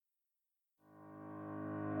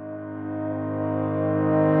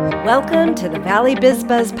Welcome to the Valley Biz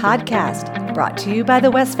Buzz podcast, brought to you by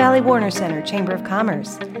the West Valley Warner Center Chamber of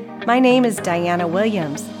Commerce. My name is Diana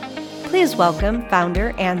Williams. Please welcome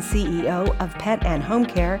founder and CEO of Pet and Home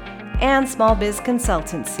Care and Small Biz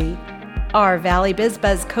Consultancy, our Valley Biz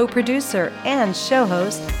Buzz co-producer and show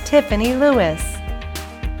host, Tiffany Lewis.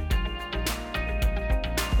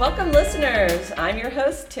 Welcome, listeners. I'm your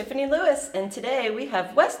host, Tiffany Lewis, and today we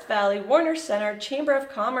have West Valley Warner Center Chamber of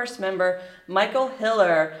Commerce member Michael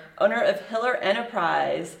Hiller, owner of Hiller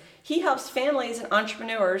Enterprise. He helps families and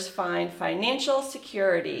entrepreneurs find financial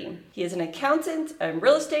security. He is an accountant, a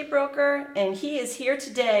real estate broker, and he is here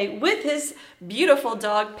today with his beautiful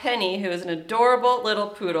dog, Penny, who is an adorable little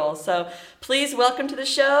poodle. So please welcome to the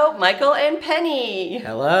show, Michael and Penny.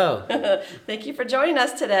 Hello. Thank you for joining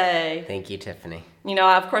us today. Thank you, Tiffany. You know,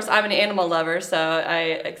 of course, I'm an animal lover, so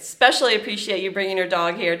I especially appreciate you bringing your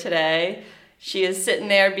dog here today. She is sitting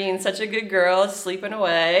there being such a good girl, sleeping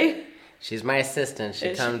away. She's my assistant.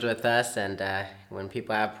 She comes with us, and when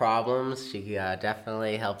people have problems, she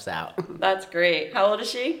definitely helps out. That's great. How old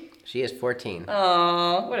is she? She is 14.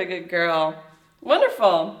 Oh, what a good girl.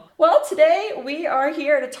 Wonderful. Well, today we are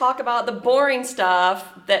here to talk about the boring stuff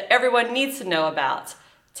that everyone needs to know about.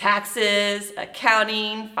 Taxes,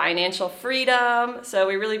 accounting, financial freedom. So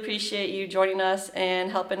we really appreciate you joining us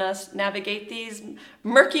and helping us navigate these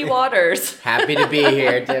murky waters. Happy to be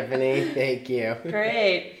here, Tiffany. Thank you.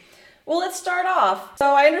 Great. Well, let's start off. So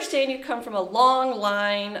I understand you come from a long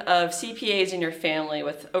line of CPAs in your family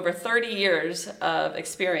with over 30 years of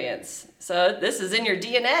experience. So this is in your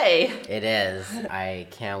DNA. It is. I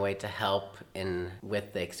can't wait to help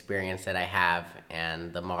with the experience that I have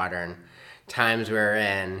and the modern times we're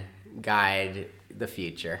in guide the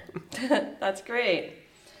future. That's great.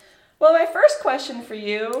 Well, my first question for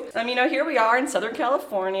you, here we are in Southern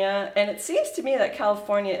California, and it seems to me that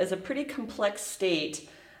California is a pretty complex state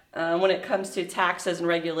when it comes to taxes and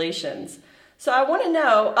regulations. So I want to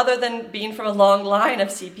know, other than being from a long line of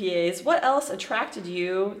CPAs, what else attracted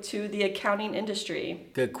you to the accounting industry?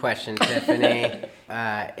 Good question, Tiffany.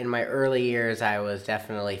 In my early years, I was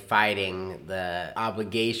definitely fighting the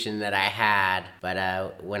obligation that I had.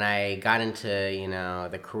 But when I got into,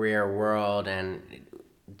 the career world and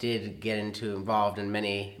did get involved in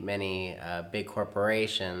many big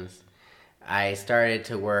corporations, I started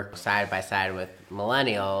to work side by side with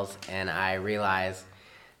millennials, and I realized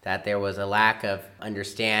that there was a lack of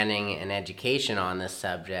understanding and education on this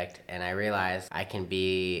subject, and I realized I can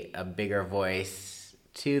be a bigger voice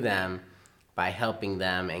to them by helping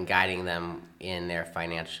them and guiding them in their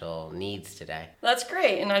financial needs today. That's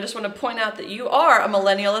great, and I just want to point out that you are a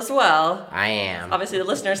millennial as well. I am. Obviously, the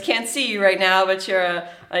listeners can't see you right now, but you're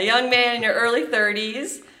a young man in your early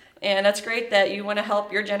 30s. And that's great that you want to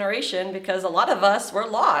help your generation, because a lot of us, we're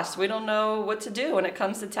lost. We don't know what to do when it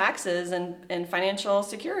comes to taxes and financial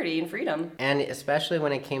security and freedom. And especially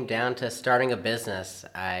when it came down to starting a business,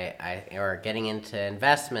 or getting into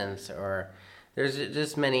investments, or there's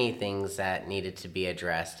just many things that needed to be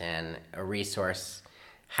addressed, and a resource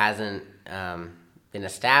hasn't been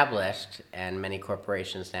established, and many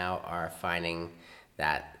corporations now are finding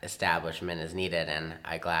that establishment is needed, and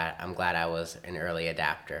I'm glad I was an early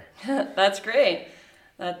adapter. That's great.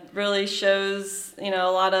 That really shows, a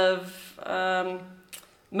lot of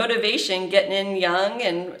motivation getting in young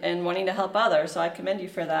and wanting to help others. So I commend you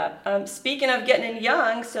for that. Speaking of getting in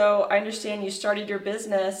young, so I understand you started your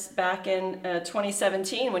business back in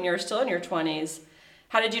 2017 when you were still in your 20s.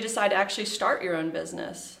 How did you decide to actually start your own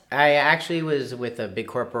business? I actually was with a big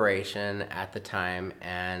corporation at the time,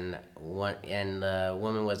 and the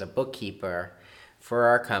woman was a bookkeeper for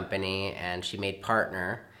our company, and she made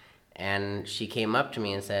partner, and she came up to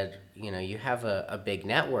me and said, you have a big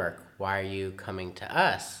network. Why are you coming to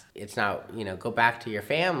us? It's not, go back to your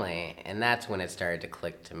family. And that's when it started to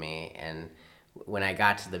click to me. And when I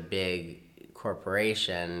got to the big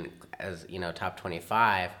corporation as, top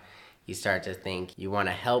 25, you start to think you want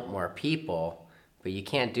to help more people, but you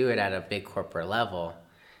can't do it at a big corporate level.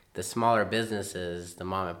 The smaller businesses, the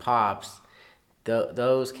mom and pops,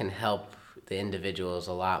 those can help the individuals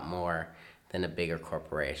a lot more than a bigger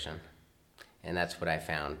corporation. And that's what I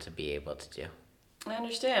found to be able to do. I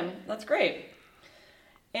understand. That's great.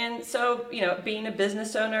 And so, being a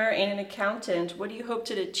business owner and an accountant, what do you hope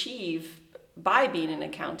to achieve by being an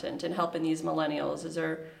accountant and helping these millennials?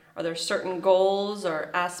 Are there certain goals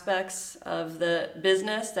or aspects of the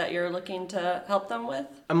business that you're looking to help them with?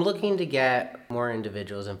 I'm looking to get more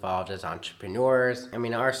individuals involved as entrepreneurs.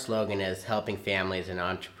 Our slogan is helping families and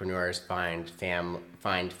entrepreneurs find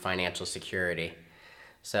financial security.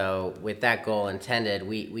 So with that goal intended,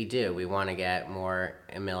 we want to get more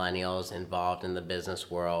millennials involved in the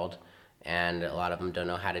business world, and a lot of them don't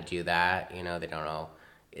know how to do that. You know, they don't know.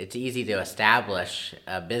 It's easy to establish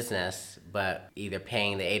a business, but either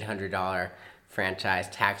paying the $800 franchise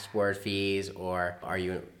tax board fees, or are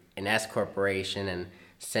you an S corporation and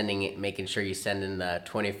making sure you send in the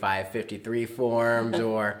 2553 forms,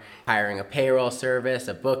 or hiring a payroll service,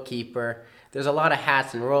 a bookkeeper. There's a lot of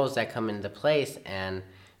hats and roles that come into place, and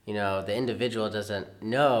the individual doesn't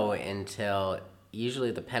know until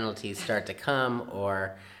usually the penalties start to come,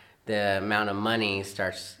 or the amount of money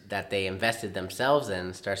that they invested themselves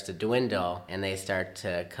in starts to dwindle, and they start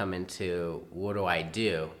to come into, what do I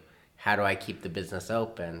do? How do I keep the business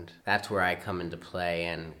open? That's where I come into play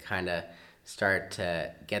and kind of start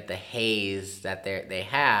to get the haze that they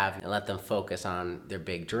have and let them focus on their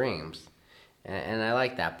big dreams. And I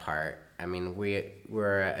like that part. I mean,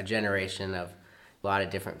 we're a generation of a lot of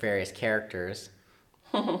different various characters,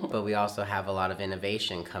 but we also have a lot of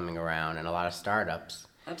innovation coming around and a lot of startups.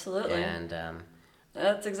 Absolutely. And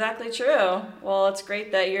that's exactly true. Well, it's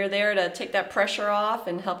great that you're there to take that pressure off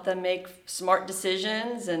and help them make smart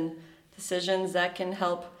decisions, and decisions that can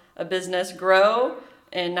help a business grow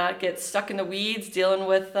and not get stuck in the weeds dealing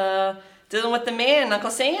with the man,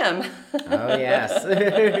 Uncle Sam. Oh, yes.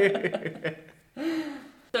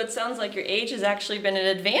 So it sounds like your age has actually been an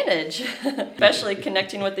advantage, especially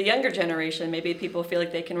connecting with the younger generation. Maybe people feel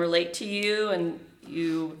like they can relate to you, and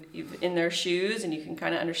you've in their shoes, and you can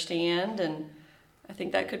kind of understand, and I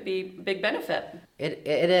think that could be a big benefit. It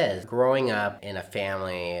is. Growing up in a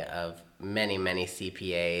family of many, many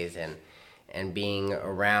CPAs, and being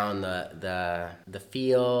around the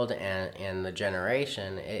field and the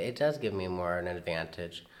generation, it does give me more an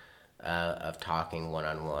advantage of talking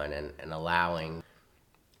one-on-one and allowing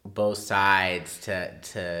both sides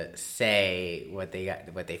to say what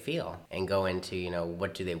they feel, and go into,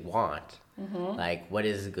 what do they want. Mm-hmm. Like, what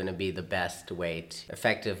is going to be the best way to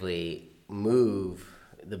effectively move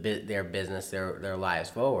their business, their lives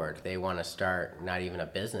forward. They want to start not even a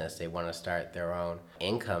business, they want to start their own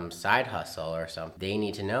income side hustle or something. They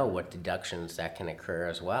need to know what deductions that can occur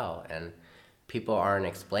as well, and people aren't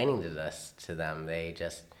explaining this to them. They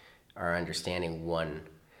just are understanding one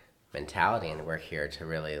mentality, and we're here to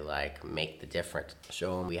really make the difference.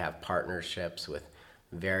 Show them we have partnerships with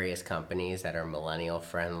various companies that are millennial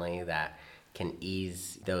friendly, that can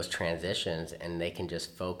ease those transitions, and they can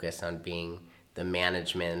just focus on being the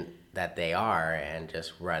management that they are and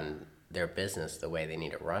just run their business the way they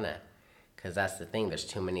need to run it. Because that's the thing, there's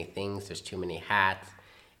too many things, there's too many hats,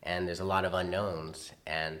 and there's a lot of unknowns,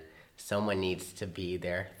 and someone needs to be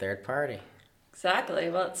their third party. Exactly.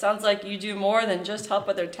 Well, it sounds like you do more than just help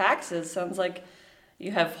with their taxes. Sounds like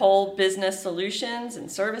you have whole business solutions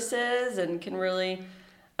and services, and can really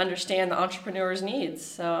understand the entrepreneur's needs.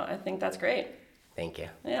 So I think that's great. Thank you.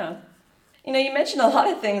 Yeah. You mentioned a lot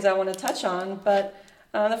of things I want to touch on, but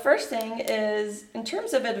the first thing is, in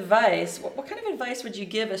terms of advice, what kind of advice would you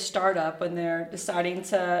give a startup when they're deciding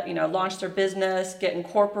to, launch their business, get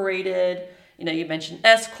incorporated? You mentioned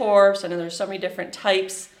S Corps. I know there's so many different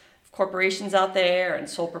types of corporations out there, and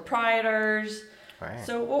sole proprietors. Right.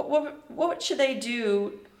 So what should they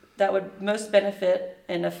do that would most benefit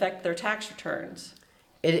and affect their tax returns?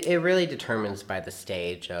 It really determines by the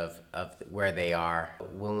stage of where they are.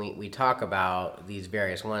 When we talk about these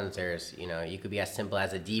various ones, there's, you could be as simple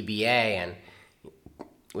as a DBA,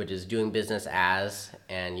 which is doing business as,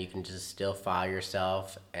 and you can just still file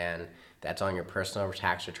yourself, and that's on your personal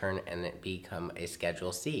tax return, and it become a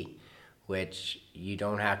Schedule C, which you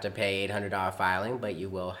don't have to pay $800 filing, but you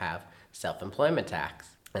will have self-employment tax.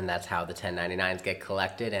 And that's how the 1099s get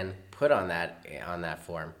collected and put on that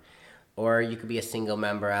form. Or you could be a single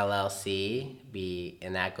member LLC,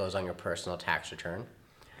 and that goes on your personal tax return.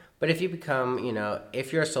 But if you become,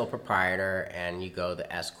 if you're a sole proprietor and you go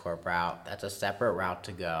the S Corp route, that's a separate route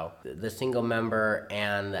to go. The single member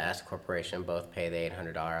and the S Corporation both pay the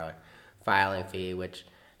 $800 filing fee, which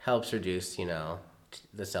helps reduce,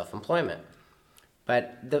 the self-employment.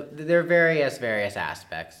 But there are various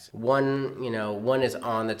aspects. One is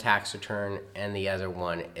on the tax return, and the other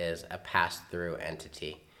one is a pass-through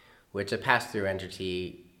entity, which a pass-through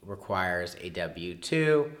entity requires a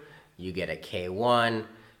W-2, you get a K-1.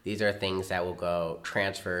 These are things that will go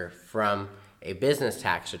transfer from a business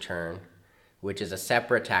tax return, which is a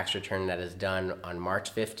separate tax return that is done on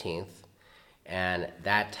March 15th, and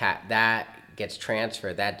that gets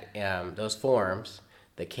transferred, those forms,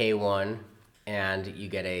 the K-1, and you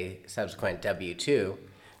get a subsequent W-2,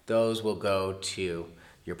 those will go to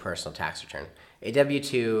your personal tax return. A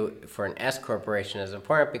W-2 for an S corporation is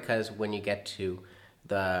important because when you get to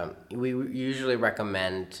We usually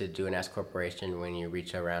recommend to do an S corporation when you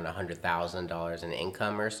reach around $100,000 in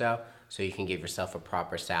income or so you can give yourself a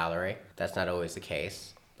proper salary. That's not always the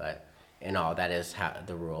case, but in all, that is how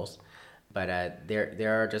the rules. But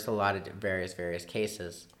there are just a lot of various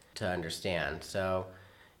cases to understand. So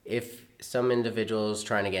if some individual's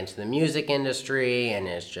trying to get into the music industry and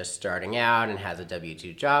is just starting out and has a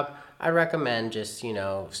W-2 job, I recommend just,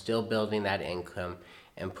 still building that income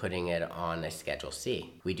and putting it on a Schedule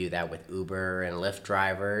C. We do that with Uber and Lyft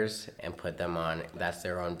drivers and put them on, that's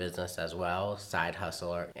their own business as well, side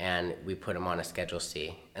hustler, and we put them on a Schedule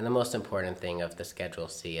C. And the most important thing of the Schedule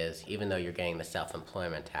C is, even though you're getting the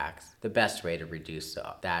self-employment tax, the best way to reduce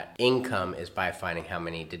that income is by finding how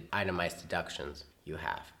many itemized deductions you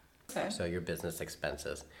have. Okay. So your business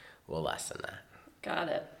expenses will lessen that. Got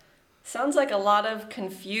it. Sounds like a lot of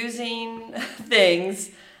confusing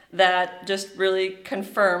things that just really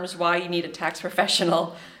confirms why you need a tax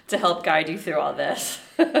professional to help guide you through all this.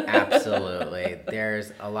 Absolutely.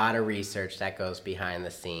 There's a lot of research that goes behind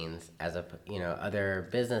the scenes. Other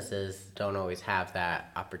businesses don't always have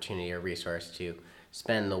that opportunity or resource to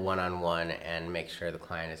spend the one-on-one and make sure the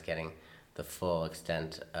client is getting the full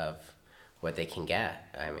extent of what they can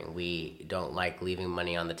get. I mean, we don't like leaving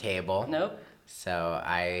money on the table. Nope. So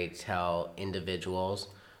I tell individuals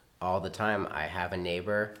all the time. I have a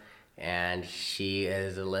neighbor, and she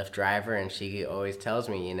is a Lyft driver, and she always tells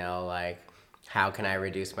me, how can I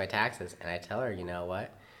reduce my taxes? And I tell her, you know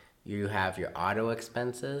what? You have your auto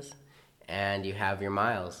expenses, and you have your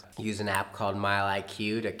miles. Use an app called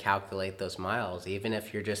MileIQ to calculate those miles. Even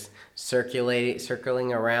if you're just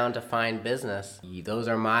circling around to find business, those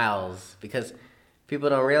are miles. Because people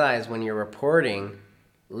don't realize when you're reporting,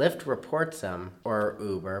 Lyft reports them, or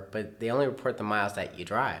Uber, but they only report the miles that you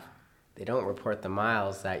drive. They don't report the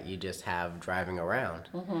miles that you just have driving around.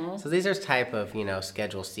 Mm-hmm. So these are type of,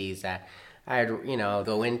 Schedule C's that I'd,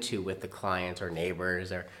 go into with the clients or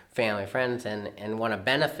neighbors or family, friends, and want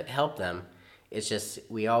to help them. It's just,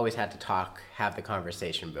 we always have to have the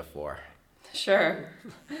conversation before. Sure.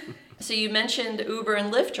 So you mentioned Uber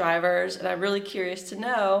and Lyft drivers, and I'm really curious to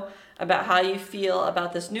know about how you feel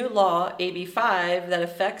about this new law, AB 5, that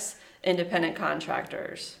affects independent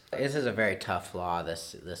contractors. This is a very tough law,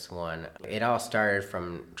 this one. It all started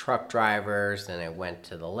from truck drivers, and it went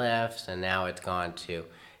to the Lyfts, and now it's gone to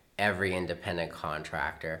every independent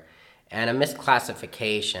contractor. And a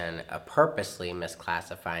misclassification, a purposely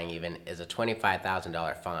misclassifying even, is a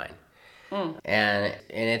 $25,000 fine. And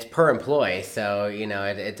it's per employee, so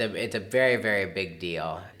it's a very, very big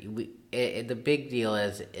deal. The big deal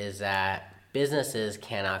is that businesses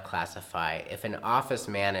cannot classify. If an office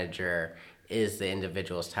manager is the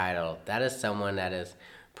individual's title, that is someone that is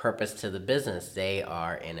purpose to the business. They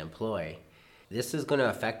are an employee. This is going to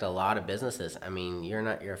affect a lot of businesses. I mean,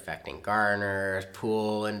 you're affecting gardeners,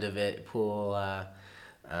 pool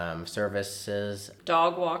services,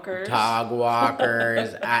 dog walkers,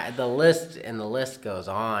 the list goes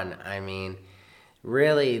on. I mean,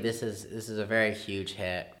 really, this is a very huge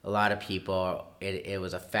hit. A lot of people, it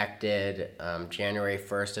was affected January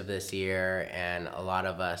 1st of this year, and a lot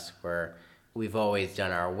of us we've always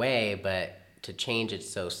done our way, but to change it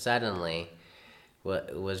so suddenly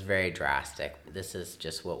was very drastic. This is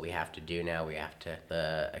just what we have to do now.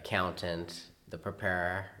 The accountant, the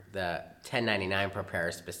preparer, the 1099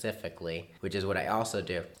 preparer specifically, which is what I also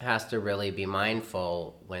do, has to really be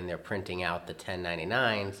mindful when they're printing out the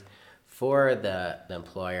 1099s for the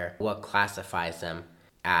employer, what classifies them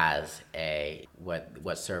as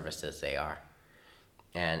what services they are.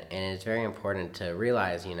 And it's very important to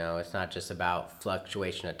realize, it's not just about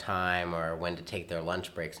fluctuation of time or when to take their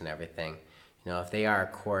lunch breaks and everything. If they are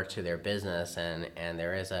core to their business and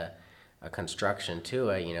there is a construction to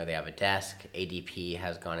it, they have a desk, ADP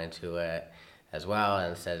has gone into it as well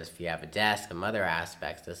and said if you have a desk, some other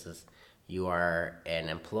aspects, you are an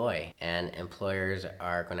employee, and employers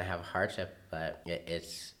are going to have a hardship, but it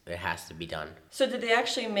has to be done. So did they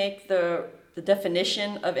actually make the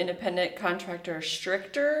definition of independent contractor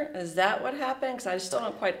stricter? Is that what happened? Because I still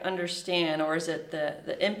don't quite understand. Or is it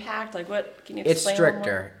the impact? Like what? Can you explain? It's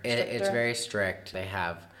stricter. It's very strict. They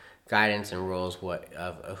have guidance and rules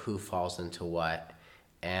of who falls into what,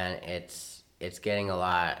 and it's getting a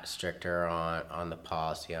lot stricter on the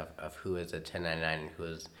policy of who is a 1099 and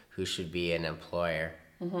who should be an employer.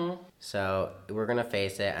 Mm-hmm. So we're gonna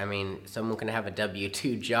face it. I mean, someone can have a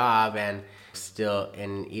W-2 job and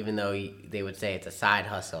even though they would say it's a side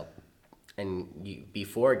hustle, and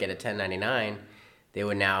before get a 1099, they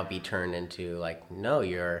would now be turned into no,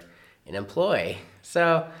 you're an employee.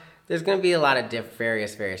 So There's going to be a lot of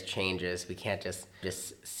various changes. We can't just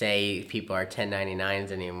say people are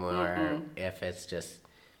 1099s anymore if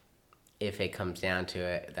it comes down to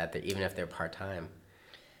it, that even if they're part-time.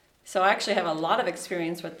 So I actually have a lot of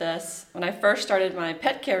experience with this. When I first started my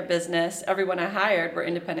pet care business, everyone I hired were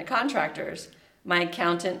independent contractors. My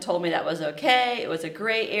accountant told me that was okay. It was a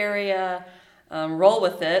gray area. Roll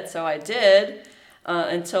with it. So I did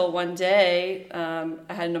until one day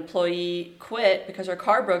I had an employee quit because her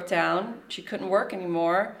car broke down. She couldn't work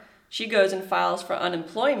anymore. She goes and files for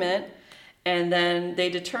unemployment, and then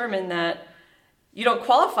they determine that you don't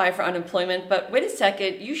qualify for unemployment, but wait a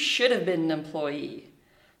second, you should have been an employee.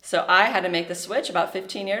 So I had to make the switch about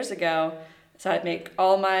 15 years ago. So I'd make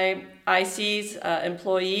all my ICs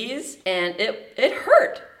employees, and it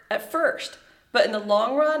hurt at first. But in the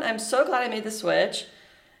long run, I'm so glad I made the switch.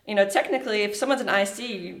 You know, technically, if someone's an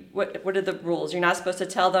IC, what are the rules? You're not supposed to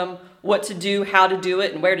tell them what to do, how to do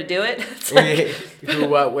it, and where to do it. It's like, who,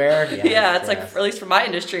 what, where? Yeah, it's like, at least for my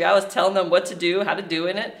industry, I was telling them what to do, how to do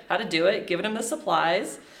it, giving them the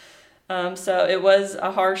supplies. So it was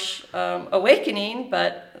a harsh awakening,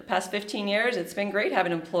 but the past 15 years, it's been great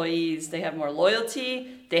having employees. They have more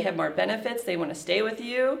loyalty, they have more benefits, they want to stay with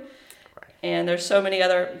you. And there's so many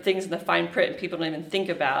other things in the fine print people don't even think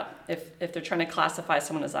about. If they're trying to classify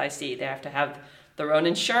someone as IC, they have to have their own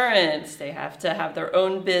insurance, they have to have their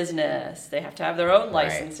own business, they have to have their own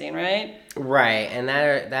licensing, right? Right, and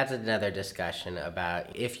that's another discussion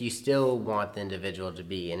about if you still want the individual to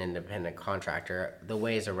be an independent contractor, the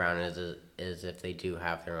ways around it is if they do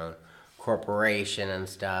have their own corporation and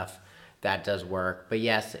stuff, that does work. But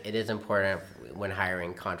yes, it is important when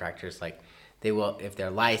hiring contractors, like they will, if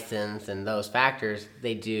they're licensed and those factors,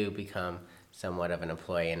 they do become somewhat of an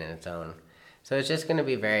employee in its own. So it's just going to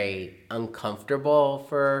be very uncomfortable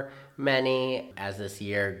for many as this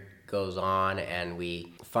year goes on and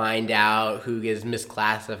we find out who is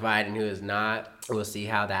misclassified and who is not. We'll see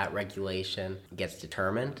how that regulation gets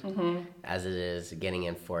determined as it is getting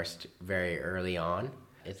enforced very early on.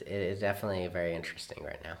 It is definitely very interesting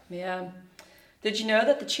right now. Yeah. Did you know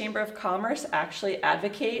that the Chamber of Commerce actually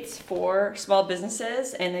advocates for small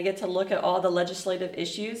businesses and they get to look at all the legislative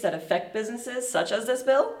issues that affect businesses, such as this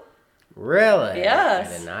bill? Really? Yes.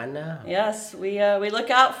 I did not know. Yes, we look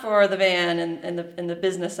out for the man and the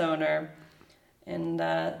business owner and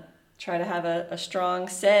try to have a strong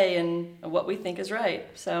say in what we think is right.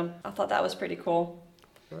 So I thought that was pretty cool.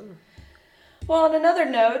 Well, on another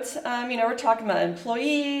note, we're talking about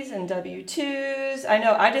employees and W-2s. I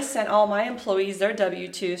know I just sent all my employees their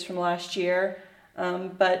W-2s from last year,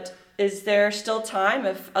 but is there still time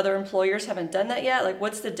if other employers haven't done that yet? Like,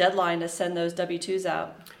 what's the deadline to send those W-2s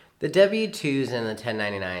out? The W-2s and the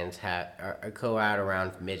 1099s go out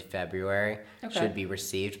around mid-February, should be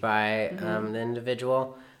received by the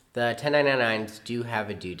individual. The 1099s do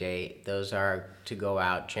have a due date. Those are to go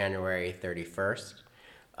out January 31st.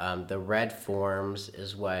 The red forms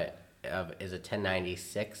is a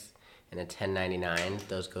 1096 and a 1099.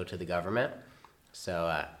 Those go to the government.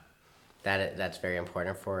 So that's very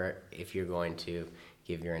important for if you're going to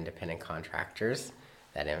give your independent contractors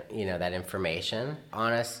that information.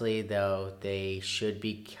 Honestly, though, they should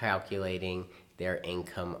be calculating their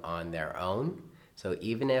income on their own. So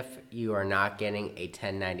even if you are not getting a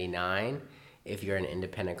 1099, if you're an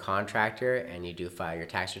independent contractor and you do file your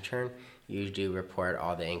tax return, you do report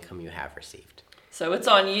all the income you have received. So it's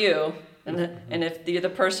on you. And if the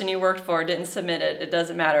person you worked for didn't submit it, it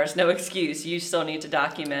doesn't matter. It's no excuse. You still need to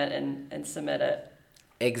document and submit it.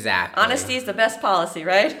 Exactly. Honesty is the best policy,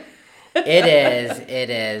 right? It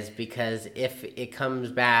is, because if it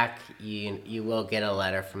comes back, you will get a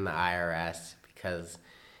letter from the IRS, because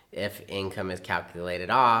if income is calculated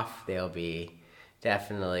off, they'll be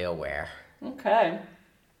definitely aware. Okay.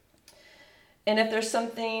 And is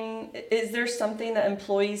there something that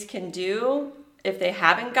employees can do if they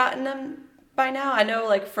haven't gotten them by now? I know,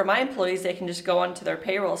 like, for my employees, they can just go onto their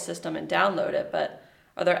payroll system and download it, but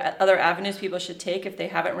are there other avenues people should take if they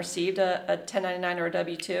haven't received a 1099 or a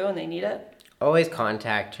W-2 and they need it? Always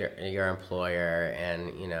contact your employer,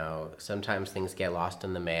 and sometimes things get lost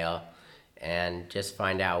in the mail, and just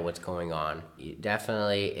find out what's going on.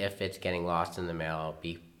 Definitely, if it's getting lost in the mail,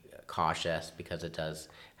 be cautious, because it does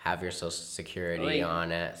have your Social Security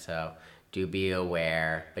on it. So do be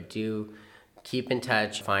aware, but do keep in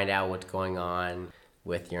touch, find out what's going on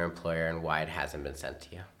with your employer and why it hasn't been sent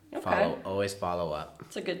to you. Okay. Always follow up.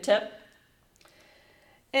 That's a good tip.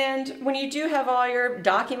 And when you do have all your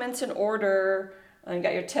documents in order, you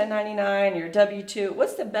got your 1099, your W-2,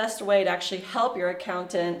 what's the best way to actually help your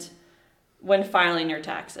accountant when filing your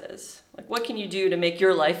taxes? Like, what can you do to make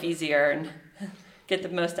your life easier and get the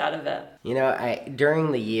most out of it? You know,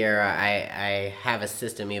 during the year, I have a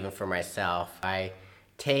system even for myself. I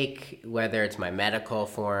take, whether it's my medical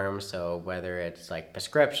form, so whether it's like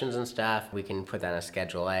prescriptions and stuff, we can put that on a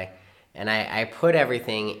Schedule A, and I put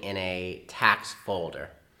everything in a tax folder.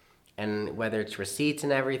 And whether it's receipts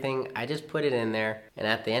and everything, I just put it in there. And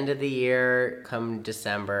at the end of the year, come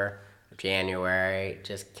December, January,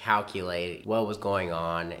 just calculate what was going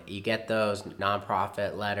on. You get those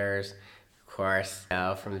nonprofit letters, of course,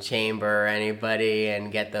 from the chamber or anybody,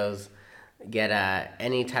 and get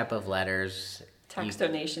any type of letters. Tax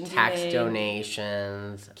donations. Tax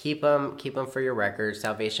donations. Keep them for your records.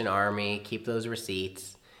 Salvation Army, keep those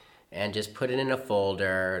receipts, and just put it in a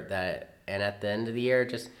folder. And at the end of the year,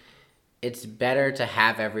 it's better to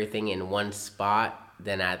have everything in one spot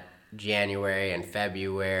than at January and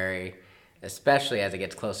February, especially as it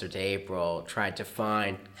gets closer to April. Try to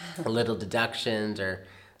find little deductions or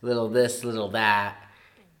little this, little that.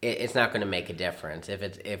 It's not going to make a difference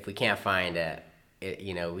if we can't find it.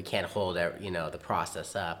 We can't hold the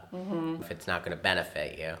process up. Mm-hmm. If it's not going to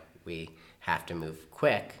benefit you, we have to move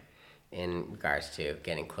quick in regards to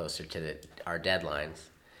getting closer to our deadlines.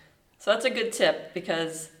 So that's a good tip,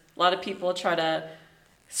 because a lot of people try to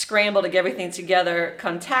scramble to get everything together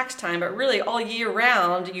come tax time, but really all year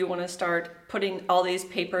round you want to start putting all these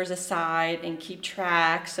papers aside and keep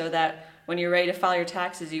track so that when you're ready to file your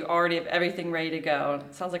taxes, you already have everything ready to go.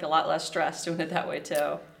 It sounds like a lot less stress doing it that way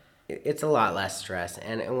too. It's a lot less stress,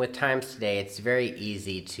 and with times today, it's very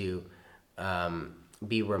easy to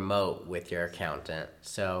be remote with your accountant.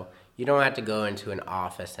 So you don't have to go into an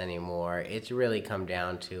office anymore. It's really come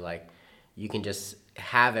down to you can just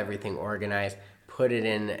have everything organized, put it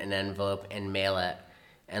in an envelope, and mail it,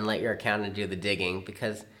 and let your accountant do the digging,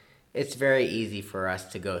 because it's very easy for us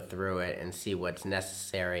to go through it and see what's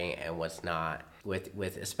necessary and what's not.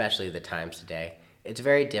 With especially the times today, it's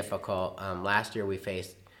very difficult. Last year we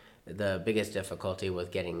faced the biggest difficulty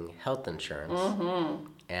with getting health insurance. Mm-hmm.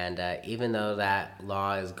 And even though that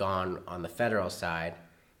law is gone on the federal side,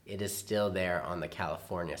 it is still there on the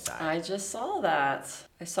California side. I just saw that.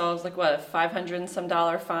 I saw it was a $500 and some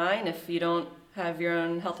fine if you don't have your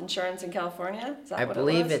own health insurance in California. Is that I what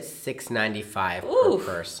believe it was? It's $695 per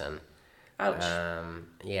person. Ouch.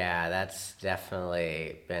 Yeah, that's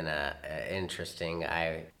definitely been interesting.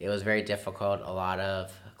 It was very difficult. A lot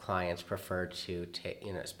of clients prefer to take,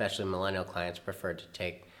 especially millennial clients prefer to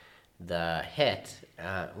take the hit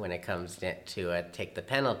when it comes to take the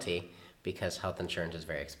penalty, because health insurance is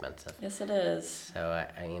very expensive. Yes, it is. So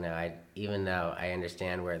I even though I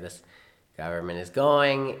understand where this government is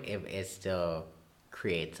going, it still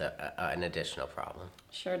creates an additional problem.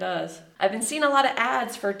 Sure does. I've been seeing a lot of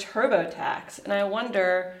ads for TurboTax, and I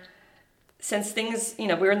wonder, since things,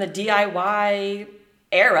 we're in the DIY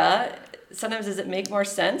era, sometimes does it make more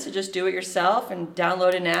sense to just do it yourself and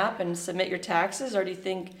download an app and submit your taxes, or do you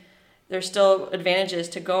think there's still advantages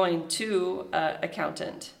to going to an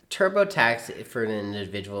accountant? TurboTax for an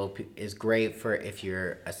individual is great for if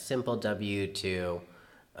you're a simple W-2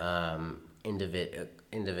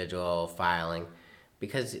 individual filing,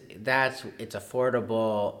 because it's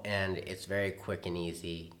affordable and it's very quick and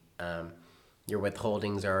easy. Your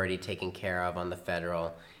withholdings are already taken care of on the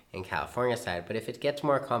federal and California side. But if it gets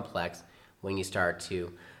more complex, when you start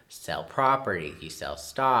to sell property, you sell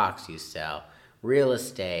stocks, you sell real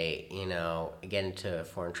estate, get into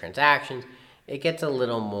foreign transactions, it gets a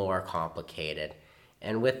little more complicated.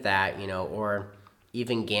 And with that, or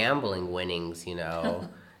even gambling winnings,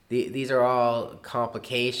 these are all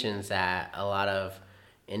complications that a lot of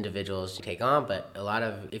individuals take on. But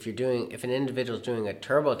if an individual is doing a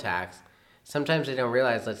TurboTax, sometimes they don't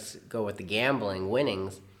realize, let's go with the gambling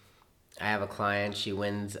winnings. I have a client, she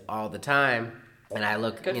wins all the time, and I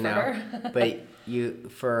look, Good for her.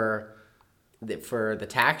 But for the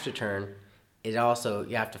tax return, you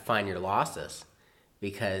have to find your losses,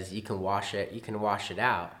 because you can wash it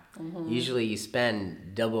out. Mm-hmm. Usually you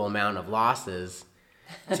spend double amount of losses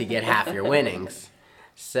to get half your winnings.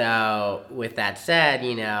 So with that said,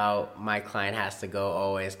 my client has to go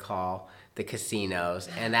always call the casinos,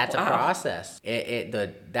 and that's a process.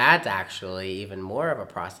 That's actually even more of a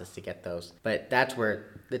process to get those. But that's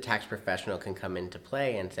where the tax professional can come into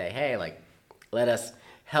play and say, hey, let us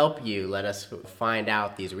help you. Let us find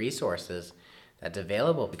out these resources that's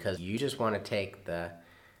available, because you just want to take the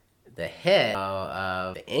hit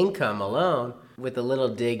of the income alone. With a little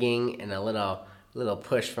digging and a little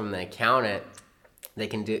push from the accountant, they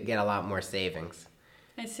can get a lot more savings.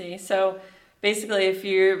 I see. So basically, if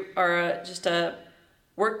you are just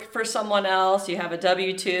work for someone else, you have a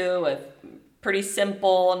W-2 with pretty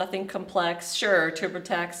simple, nothing complex. Sure,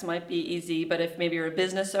 TurboTax might be easy, but if maybe you're a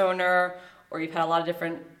business owner or you've had a lot of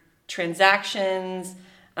different transactions,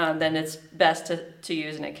 then it's best to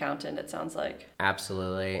use an accountant, it sounds like.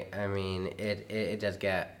 Absolutely. I mean, it does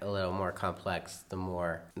get a little more complex the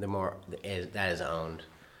more that is owned.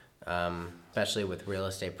 Especially with real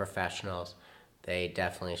estate professionals, they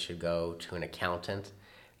definitely should go to an accountant.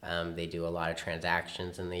 They do a lot of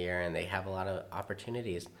transactions in the year, and they have a lot of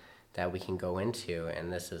opportunities that we can go into.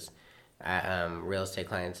 And this is real estate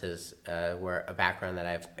clients is were a background that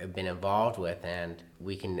I've been involved with, and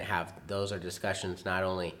we can have those are discussions not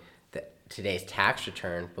only today's tax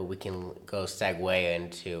return, but we can go segue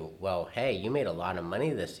into, well, hey, you made a lot of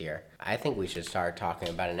money this year. I think we should start talking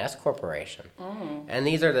about an S corporation. And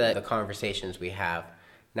these are the conversations we have.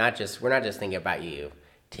 We're not just thinking about you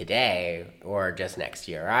today or just next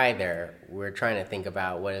year either. We're trying to think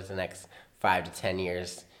about what is the next 5 to 10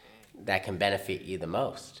 years that can benefit you the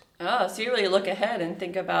most. Oh, so you really look ahead and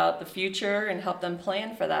think about the future and help them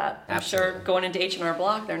plan for that. I'm Absolutely. sure going into H&R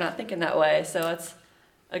Block, they're not thinking that way. So it's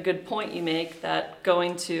a good point you make, that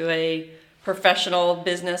going to a professional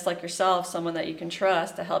business like yourself, someone that you can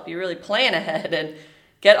trust to help you really plan ahead and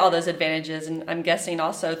get all those advantages. And I'm guessing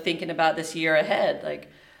also thinking about this year ahead, like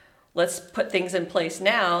let's put things in place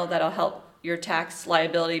now that'll help your tax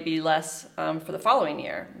liability be less for the following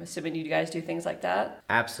year. I'm assuming you guys do things like that.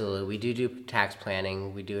 Absolutely. We do tax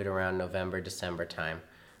planning. We do it around November, December time.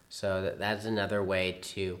 So that's another way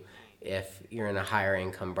to, if you're in a higher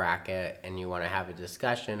income bracket and you want to have a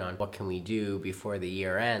discussion on what can we do before the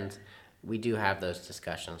year ends, we do have those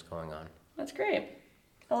discussions going on. That's great.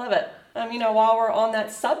 I love it. While we're on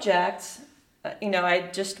that subject, I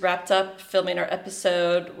just wrapped up filming our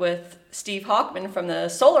episode with Steve Hawkman from the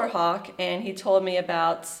Solar Hawk, and he told me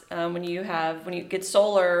about when you get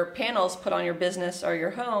solar panels put on your business or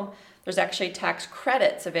your home, there's actually tax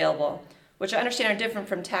credits available, which I understand are different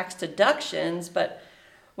from tax deductions, but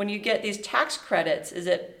when you get these tax credits, is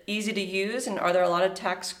it easy to use, and are there a lot of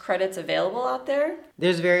tax credits available out there?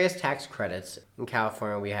 There's various tax credits. In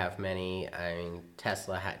California, we have many.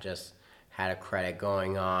 Tesla just had a credit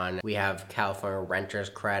going on. We have California Renters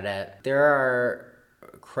Credit. There are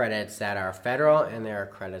credits that are federal, and there are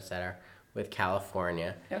credits that are with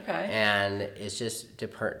California. Okay. And it's just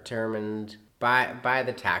determined by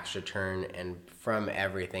the tax return and from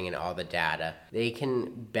everything and all the data. They can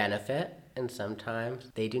benefit, and sometimes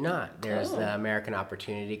they do not. There's the American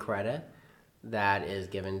Opportunity Credit that is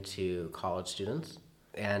given to college students,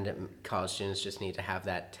 and college students just need to have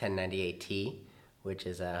that 1098T, which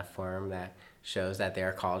is a form that shows that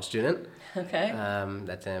they're a college student. Okay.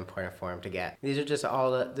 That's an important form to get. These are just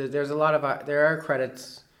there are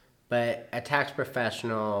credits, but a tax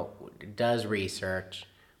professional does research.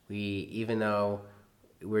 Even though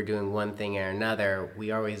we're doing one thing or another,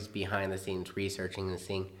 we always behind the scenes researching and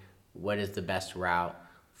seeing what is the best route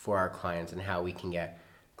for our clients and how we can get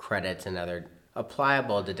credits and other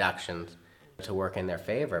applicable deductions to work in their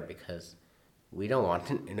favor, because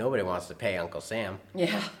nobody wants to pay Uncle Sam.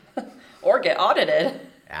 Yeah. Or get audited.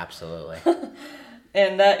 Absolutely.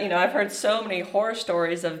 And that, I've heard so many horror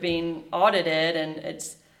stories of being audited, and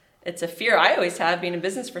it's a fear I always have, being in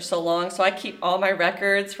business for so long. So I keep all my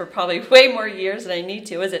records for probably way more years than I need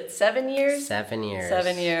to. Is it 7 years? 7 years.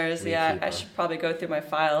 7 years, yeah. I should probably go through my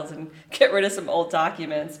files and get rid of some old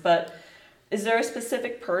documents. But is there a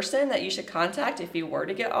specific person that you should contact if you were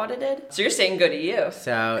to get audited? So you're saying go to you.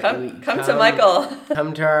 So come to Michael.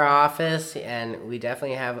 Come to our office, and we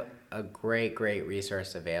definitely have a great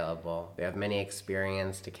resource available. We have many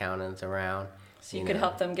experienced accountants around. So you could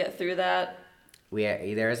help them get through that.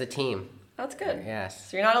 There is a team. That's good. Yes.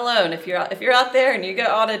 So you're not alone. If you're out there and you get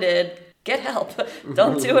audited, get help.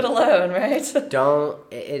 Don't do it alone, right?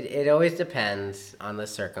 It always depends on the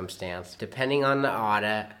circumstance. Depending on the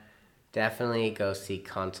audit, definitely go seek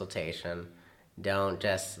consultation. Don't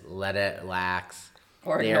just let it lax.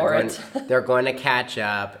 Or ignore it. They're going to catch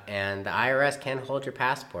up, and the IRS can't hold your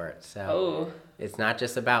passport. So It's not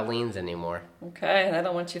just about liens anymore. Okay, and I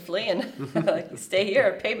don't want you fleeing. Like, stay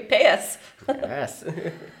here, pay us. Yes.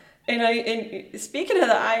 And speaking of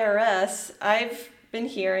the IRS, I've been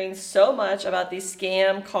hearing so much about these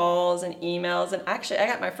scam calls and emails, and actually I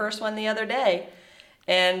got my first one the other day.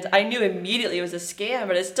 And I knew immediately it was a scam,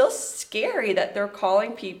 but it's still scary that they're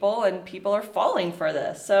calling people and people are falling for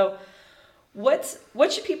this. So what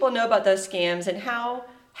should people know about those scams, and how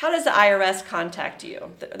does the IRS contact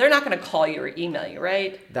you? They're not going to call you or email you,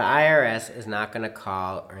 right? The IRS is not going to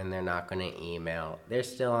call, and they're not going to email. They're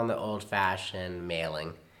still on the old-fashioned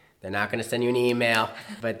mailing. They're not going to send you an email,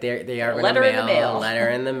 but they are going to mail a letter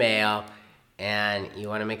in the mail. And you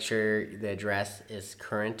want to make sure the address is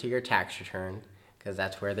current to your tax return, because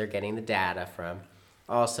that's where they're getting the data from.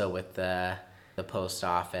 Also with the post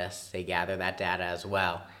office, they gather that data as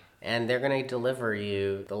well. And they're going to deliver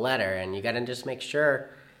you the letter, and you got to just make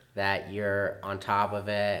sure that you're on top of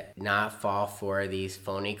it, not fall for these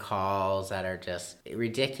phony calls that are just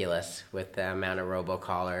ridiculous with the amount of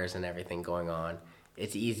robocallers and everything going on.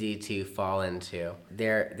 It's easy to fall into.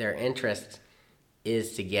 Their interest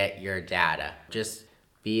is to get your data. Just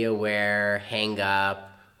be aware, hang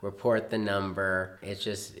up, report the number. It's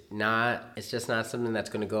just not something that's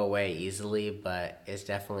going to go away easily, but it's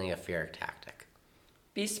definitely a fear tactic.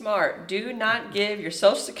 Be smart. Do not give your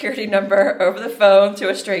social security number over the phone to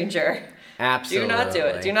a stranger. Absolutely. Do not do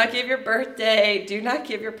it. Do not give your birthday. Do not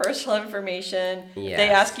give your personal information. Yes. They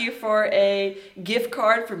ask you for a gift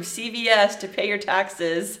card from CVS to pay your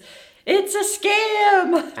taxes. It's a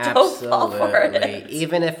scam. Absolutely. Don't fall for it.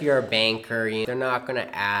 Even if you're a banker, they're not going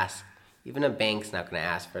to ask. Even a bank's not going to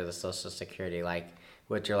ask for the social security, like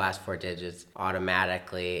with your last 4 digits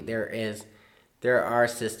automatically. There are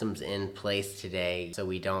systems in place today, so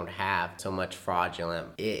we don't have so much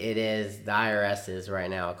fraudulent. The IRS is right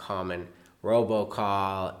now a common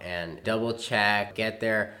robocall, and double check, get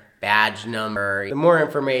their badge number. The more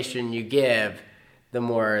information you give, the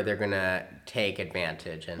more they're going to take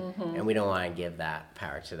advantage, and we don't want to give that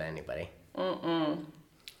power to anybody.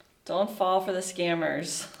 Don't fall for the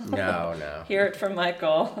scammers. No. Hear it from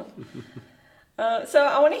Michael. So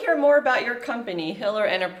I want to hear more about your company, Hiller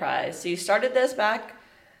Enterprise. So you started this back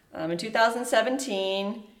in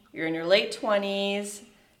 2017. You're in your late 20s.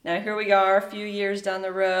 Now here we are, a few years down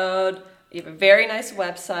the road. You have a very nice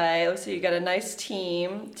website. So you got a nice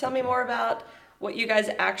team. Tell me more about what you guys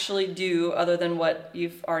actually do other than what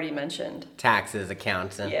you've already mentioned. Taxes,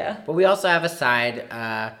 accounting. Yeah. But we also have a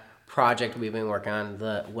side project we've been working on.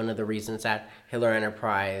 One of the reasons that Hiller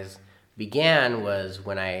Enterprise began was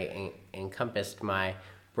when I encompassed my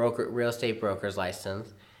real estate broker's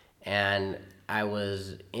license, and I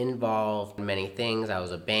was involved in many things. I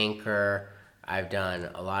was a banker. I've done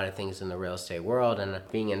a lot of things in the real estate world, and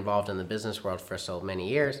being involved in the business world for so many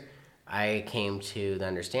years, I came to the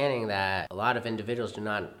understanding that a lot of individuals do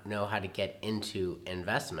not know how to get into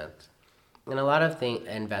investments. And a lot of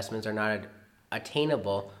investments are not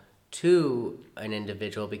attainable to an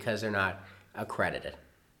individual because they're not accredited.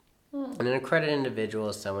 And an accredited individual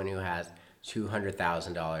is someone who has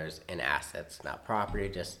 $200,000 in assets, not property,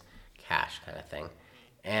 just cash kind of thing.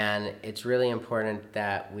 And it's really important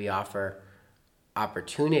that we offer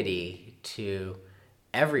opportunity to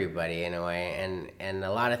everybody in a way. And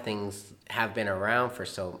a lot of things have been around for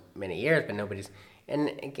so many years, but nobody's... And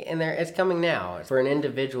it's coming now. For an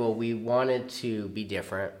individual, we wanted to be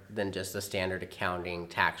different than just a standard accounting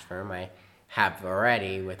tax firm I have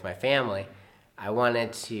already with my family. I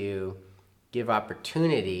wanted to give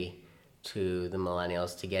opportunity to the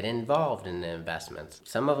millennials to get involved in the investments.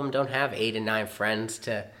 Some of them don't have 8 and 9 friends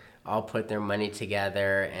to all put their money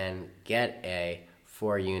together and get a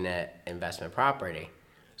 4-unit investment property.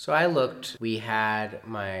 So we had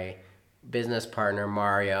my business partner,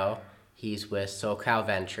 Mario. He's with SoCal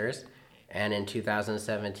Ventures. And in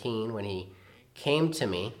 2017, when he came to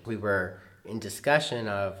me, we were in discussion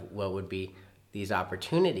of what would be these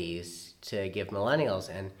opportunities to give millennials.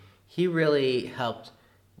 And he really helped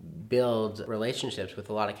build relationships with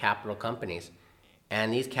a lot of capital companies.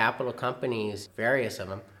 And these capital companies, various of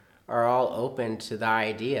them, are all open to the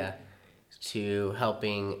idea to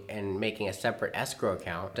helping and making a separate escrow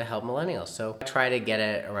account to help millennials. So I try to get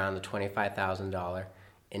it around the $25,000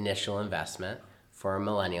 initial investment for a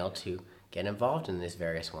millennial to get involved in these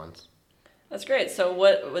various ones. That's great. So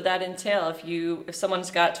what would that entail if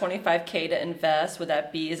someone's got $25K to invest?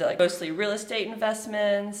 Is it like mostly real estate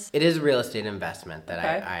investments? It is real estate investment that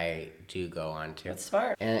Okay. I do go on to. That's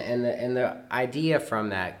smart. And the idea from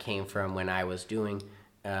that came from when I was doing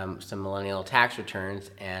some millennial tax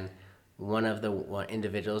returns, and one of the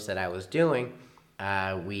individuals that I was doing,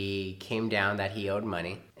 we came down that he owed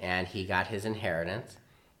money, and he got his inheritance,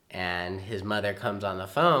 and his mother comes on the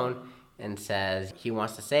phone and says he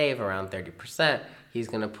wants to save around 30%. He's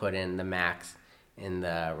going to put in the max in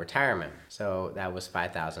the retirement. So that was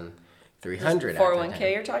 $5,300.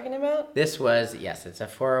 401K you're talking about? This was, yes, it's a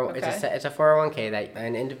 401K that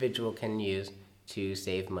an individual can use to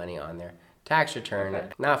save money on their tax return. Okay.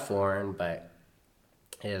 Not foreign, but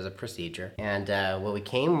it is a procedure. And what we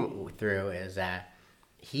came through is that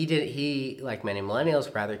he, like many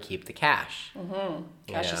millennials, rather keep the cash. Mm-hmm.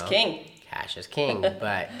 Cash is king. Cash is king.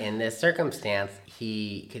 But in this circumstance,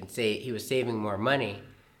 he was saving more money,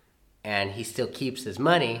 and he still keeps his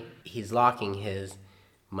money. He's locking his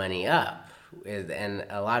money up, And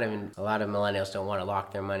a lot of millennials don't want to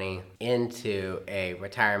lock their money into a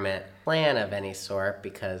retirement plan of any sort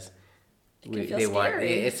because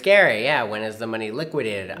it's scary. Yeah, when is the money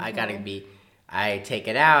liquidated? I take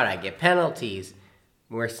it out, I get penalties.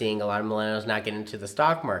 We're seeing a lot of millennials not get into the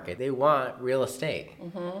stock market. They want real estate.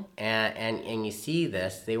 And you see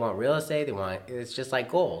this, they want real estate, it's just like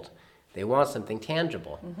gold. They want something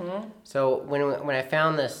tangible. So when I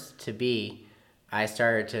found this to be, I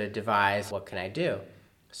started to devise, what can I do?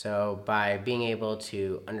 So by being able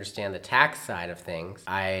to understand the tax side of things,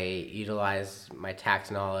 I utilized my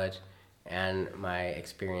tax knowledge and my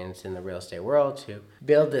experience in the real estate world to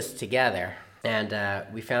build this together. And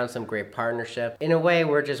we found some great partnership. In a way,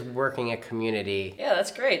 we're just working a community. Yeah,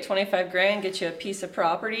 that's great. $25,000 gets you a piece of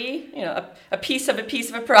property, a piece of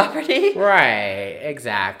a property. Right,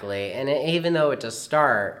 exactly. And even though it's a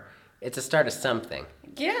start of something.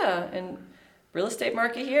 Yeah, and real estate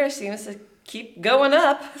market here seems to keep going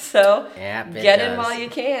up. So get in while you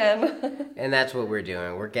can. And that's what we're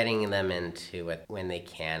doing. We're getting them into it when they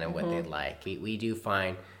can and what they'd like. We do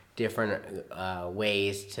find different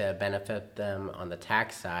ways to benefit them on the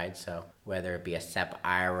tax side. So whether it be a SEP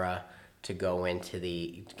IRA to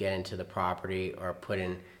get into the property or put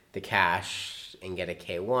in the cash and get a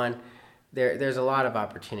K1, there's a lot of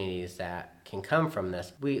opportunities that can come from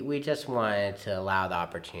this. We just wanted to allow the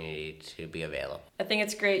opportunity to be available. I think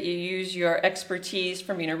it's great you use your expertise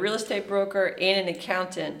from being a real estate broker and an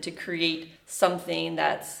accountant to create something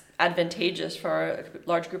that's advantageous for a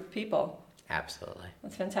large group of people. Absolutely.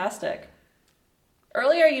 That's fantastic.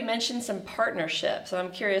 Earlier you mentioned some partnerships. So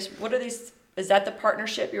I'm curious, what are these? Is that the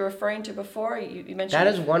partnership you were referring to before? You mentioned that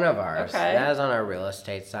is one of ours. Okay. That is on our real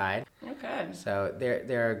estate side. Okay. So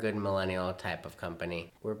they're a good millennial type of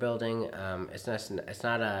company. We're building. It's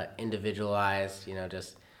not a individualized,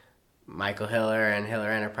 just Michael Hiller and Hiller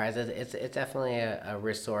Enterprises. It's definitely a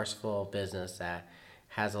resourceful business that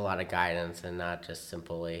has a lot of guidance and not just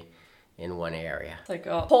simply in one area. It's like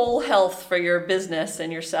a whole health for your business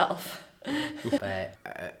and yourself. But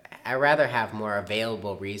I rather have more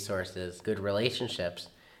available resources, good relationships,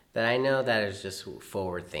 that I know that is just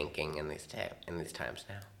forward thinking in these times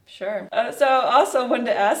now. Sure. So I also wanted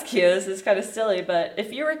to ask you, this is kind of silly, but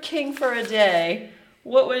if you were king for a day,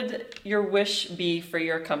 what would your wish be for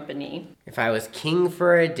your company? If I was king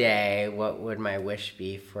for a day, what would my wish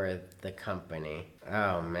be for the company?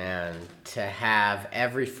 Oh man, to have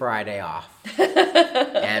every Friday off.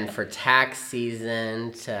 And for tax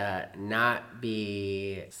season to not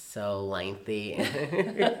be so lengthy.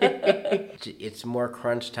 It's more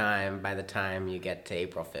crunch time by the time you get to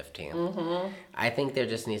April 15th. I think there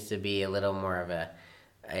just needs to be a little more of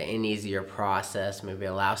an easier process, maybe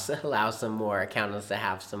allow some more accountants to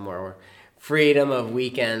have some more freedom of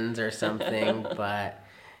weekends or something. But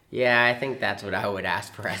yeah, I think that's what I would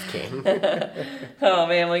ask for as king. Oh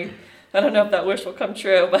man, I don't know if that wish will come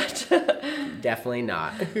true, but definitely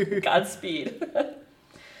not. Godspeed.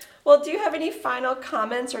 Well, do you have any final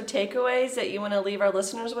comments or takeaways that you want to leave our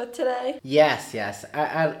listeners with today? Yes.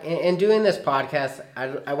 In doing this podcast,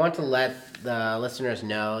 I want to let the listeners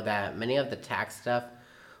know that many of the tax stuff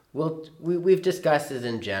we've discussed this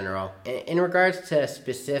in general. In regards to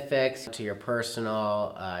specifics to your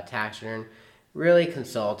personal tax return, really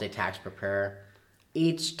consult a tax preparer.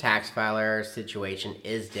 Each tax filer situation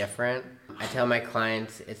is different. I tell my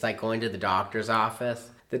clients it's like going to the doctor's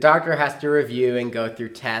office. The doctor has to review and go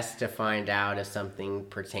through tests to find out if something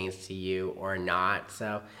pertains to you or not.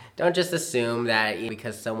 So don't just assume that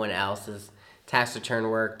because someone else's tax return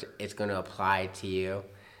worked, it's going to apply to you.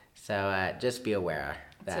 So just be aware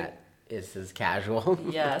that this is casual.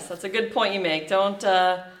 Yes, that's a good point you make. Don't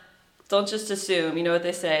just assume. You know what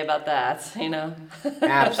they say about that,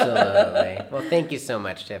 Absolutely. Well, thank you so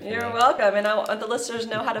much, Tiffany. You're welcome. And I want the listeners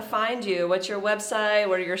know how to find you. What's your website?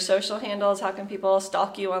 What are your social handles? How can people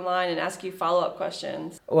stalk you online and ask you follow-up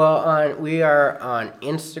questions? Well, we are on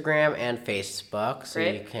Instagram and Facebook, so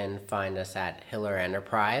Great. You can find us at Hiller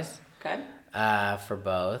Enterprise. Okay. For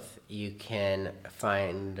both. You can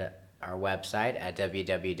find our website at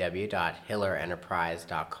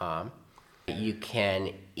www.hillerenterprise.com. You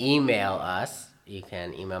can email us. You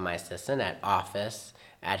can email my assistant at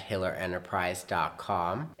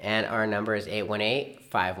office@hillerenterprise.com. And our number is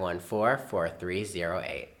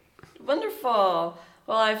 818-514-4308. Wonderful.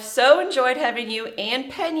 Well, I've so enjoyed having you and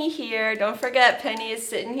Penny here. Don't forget, Penny is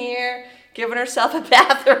sitting here giving herself a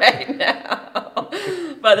bath right now.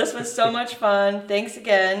 But this was so much fun. Thanks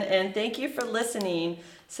again, and thank you for listening.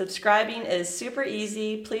 Subscribing is super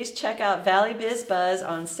easy. Please check out Valley Biz Buzz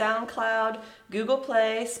on SoundCloud, Google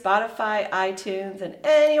Play, Spotify, iTunes, and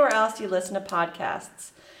anywhere else you listen to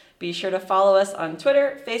podcasts. Be sure to follow us on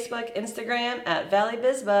Twitter, Facebook, Instagram at Valley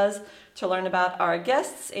Biz Buzz to learn about our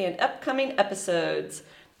guests and upcoming episodes.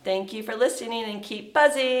 Thank you for listening and keep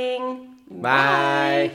buzzing. Bye.